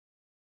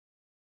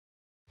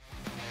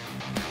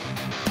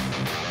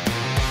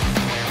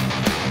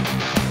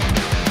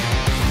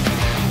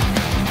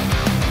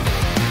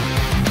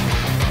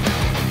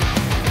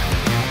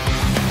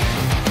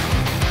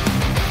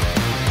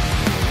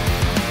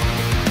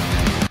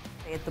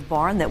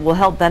barn that will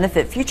help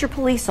benefit future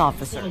police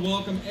officers. I want to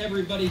welcome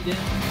everybody down.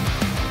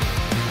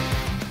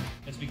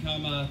 It's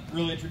become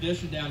really a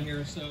tradition down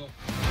here, so.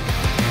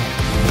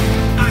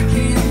 I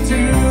can't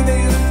do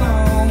this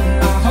on my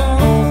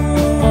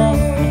own.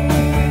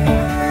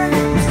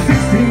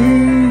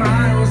 16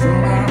 miles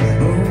from my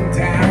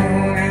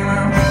hometown, and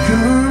I'm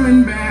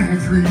coming back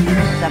for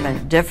you.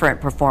 7 different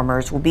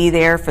performers will be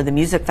there for the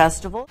music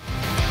festival.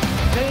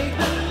 Take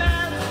the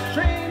last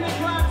train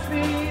across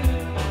me,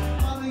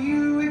 bother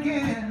you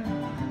again.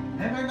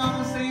 Never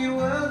gonna say you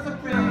was a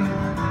friend.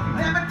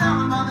 Never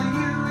gonna bother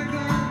you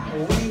again.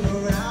 We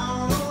were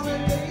out on a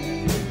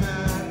date in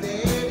my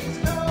daddy's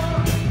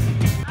car.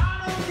 I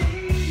don't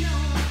need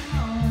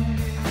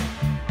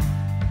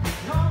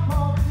no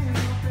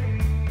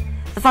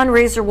The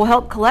fundraiser will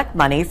help collect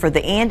money for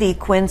the Andy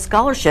Quinn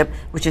Scholarship,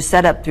 which is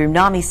set up through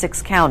NAMI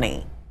 6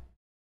 County.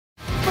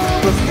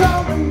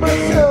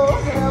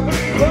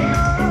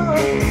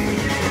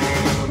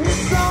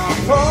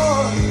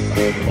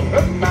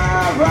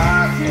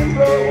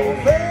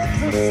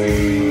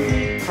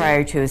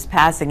 Prior to his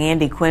passing,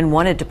 Andy Quinn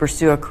wanted to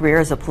pursue a career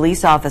as a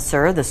police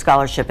officer. The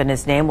scholarship in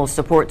his name will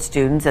support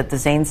students at the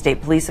Zane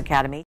State Police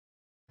Academy.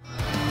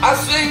 I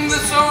sing the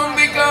song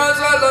because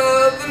I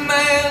love the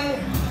man.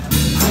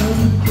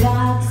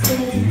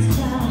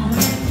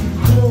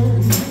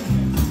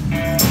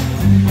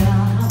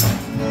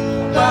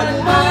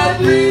 But my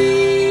dreams,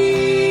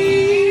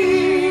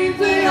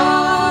 they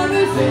are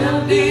as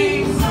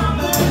empty.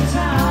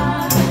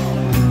 Summertime,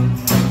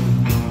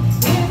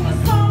 in the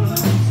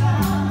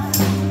summertime.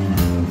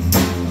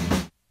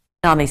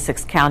 NAMI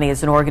 6 County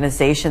is an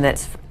organization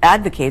that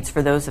advocates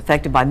for those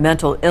affected by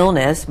mental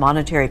illness.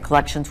 Monetary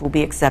collections will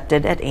be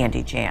accepted at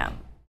Andy Jam.